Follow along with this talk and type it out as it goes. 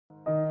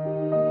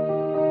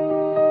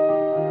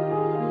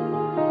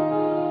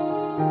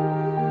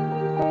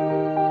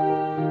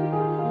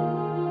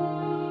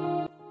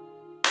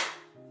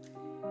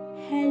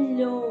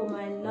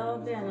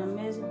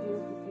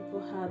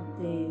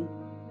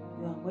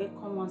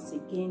welcome once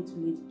again to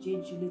Lady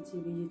J Julie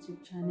TV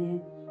YouTube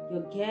channel.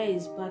 Your girl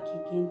is back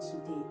again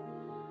today.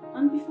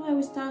 And before I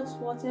will start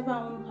whatever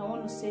I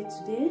want to say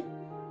today,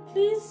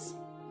 please,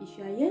 if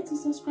you are yet to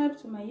subscribe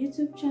to my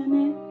YouTube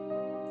channel,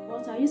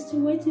 what are you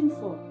still waiting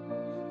for?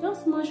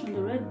 Just smash on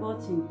the red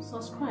button,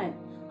 subscribe,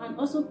 and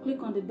also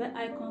click on the bell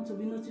icon to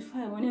be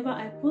notified whenever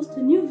I post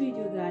a new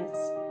video,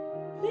 guys.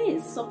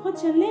 Please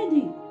support your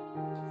lady.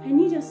 I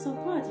need your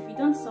support. If you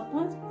don't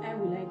support, I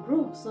will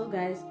grow. So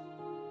guys,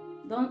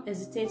 don't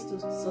hesitate to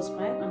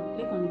subscribe and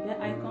click on the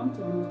bell icon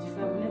to be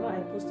notified whenever I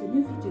post a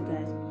new video,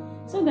 guys.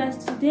 So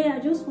guys, today I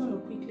just want to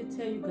quickly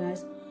tell you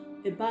guys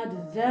about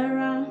the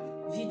viral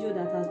video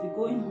that has been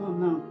going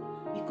on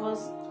now,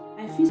 because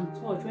I feel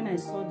touched when I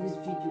saw this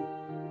video.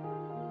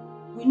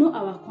 We know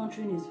our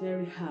country is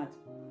very hard.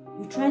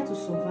 We try to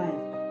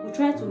survive. We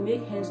try to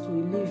make ends to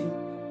a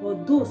living.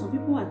 But though some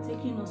people are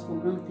taking us for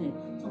granted,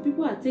 some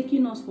people are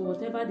taking us for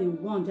whatever they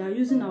want. They are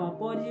using our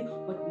body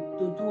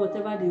to do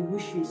whatever they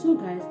wish. So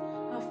guys,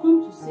 I've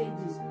come to say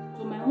this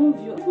to my own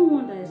view.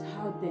 Everyone that is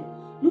out there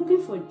looking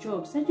for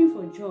jobs, searching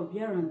for a job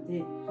here and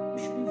there,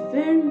 we should be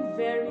very,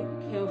 very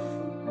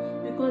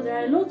careful, because there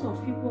are a lot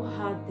of people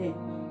out there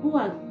who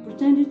are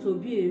pretending to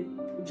be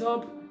a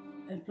job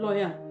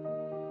employer.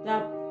 They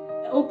are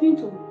hoping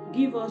to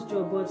give us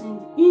job, but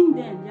in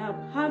them they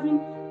are having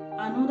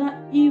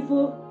another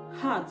evil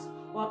heart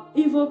or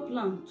evil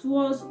plan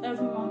towards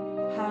everyone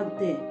out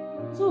there.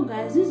 So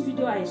guys, this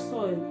video I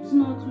saw, it's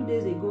not 2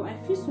 days ago. I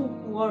feel so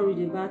worried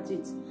about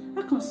it.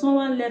 How can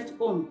someone left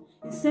home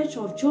in search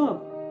of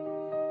job?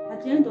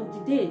 At the end of the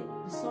day,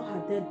 they saw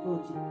her dead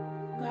body.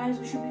 Guys,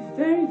 we should be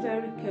very,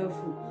 very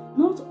careful.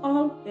 Not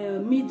all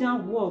media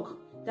work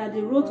that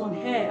they wrote on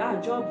here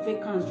are job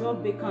vacants,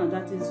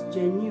 that is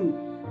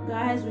genuine.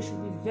 Guys, we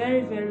should be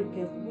very, very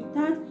careful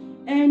without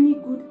any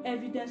good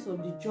evidence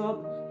of the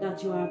job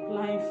that you are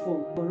applying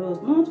for us.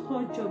 Not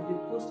all job they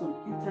post on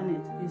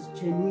internet is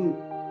genuine.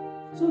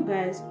 So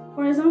guys,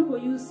 for example,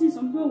 you see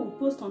some people will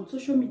post on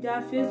social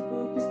media,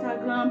 Facebook,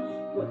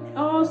 Instagram,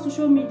 all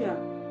social media.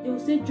 They will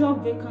say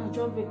job vacants,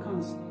 job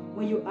vacants.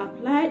 When you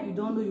apply, you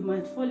don't know, you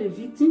might fall a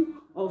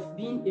victim of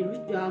being you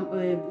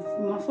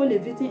might fall a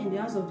victim in the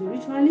hands of the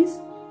ritualists.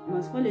 You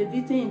must fall a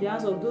victim in the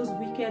hands of those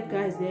wicked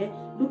guys there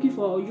looking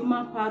for a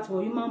human part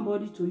or human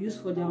body to use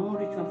for their own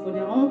ritual, for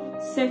their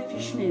own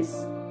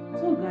selfishness.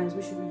 So guys,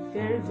 we should be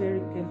very, very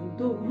careful.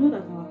 Though we know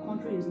that our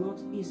country is not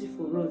easy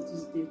for us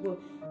these days, but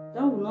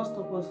that will not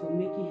stop us from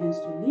making ends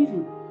to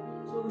living.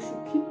 So we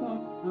should keep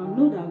on and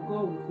know that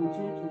God will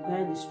continue to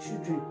guide his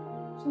children.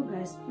 So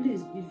guys,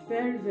 please be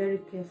very, very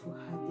careful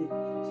out there.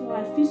 So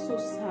I feel so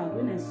sad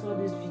when I saw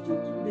this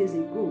video 2 days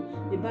ago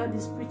about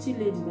this pretty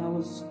lady that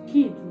was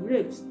killed,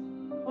 raped,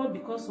 all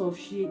because of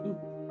she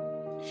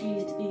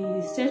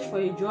searched for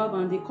a job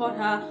and they called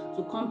her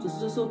to come to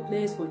social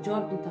place for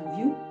job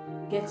interview,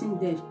 getting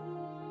dead.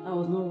 That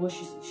was not what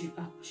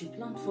she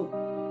planned for.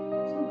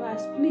 So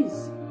guys,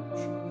 please,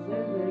 we should be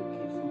very, very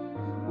careful,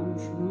 and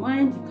we should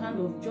mind the kind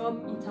of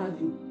job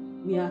interview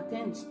we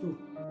attend to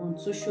on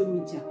social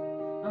media.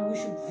 And we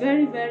should be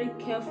very, very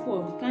careful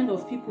of the kind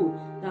of people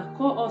that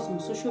call us on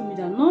social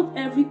media. Not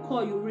every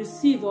call you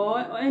receive or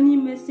any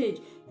message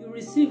you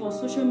receive on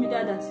social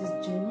media that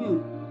is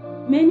genuine.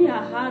 Many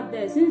are out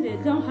there, since they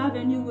don't have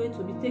any way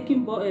to be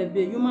taking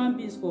human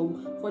beings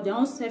for their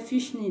own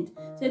selfish need.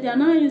 So they are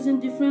now using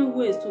different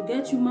ways to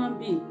get human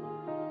beings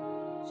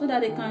so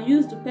that they can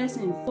use the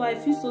person. So I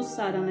feel so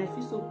sad and I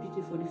feel so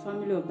pity for the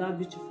family of that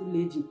beautiful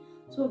lady.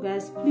 So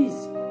guys, please,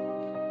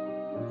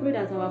 I pray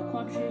that our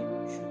country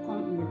should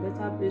come in a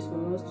better place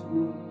for us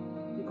tomorrow,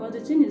 because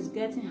the thing is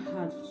getting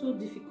hard, so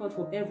difficult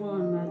for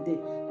everyone out there.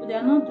 So they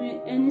are not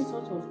doing any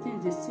sort of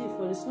things they see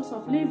for the source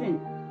of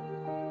living.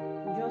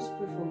 Just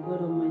pray for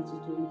God Almighty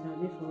to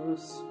intervene for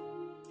us.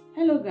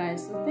 Hello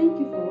guys, so thank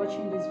you for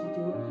watching this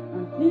video,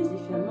 and please,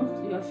 if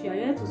you are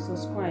here to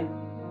subscribe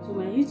to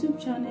my YouTube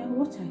channel,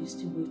 what are you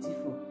still waiting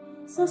for?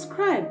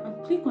 Subscribe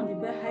and click on the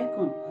bell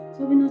icon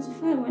to be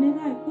notified whenever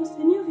I post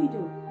a new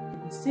video.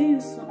 See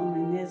you soon on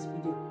my next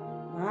video.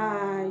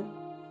 Bye.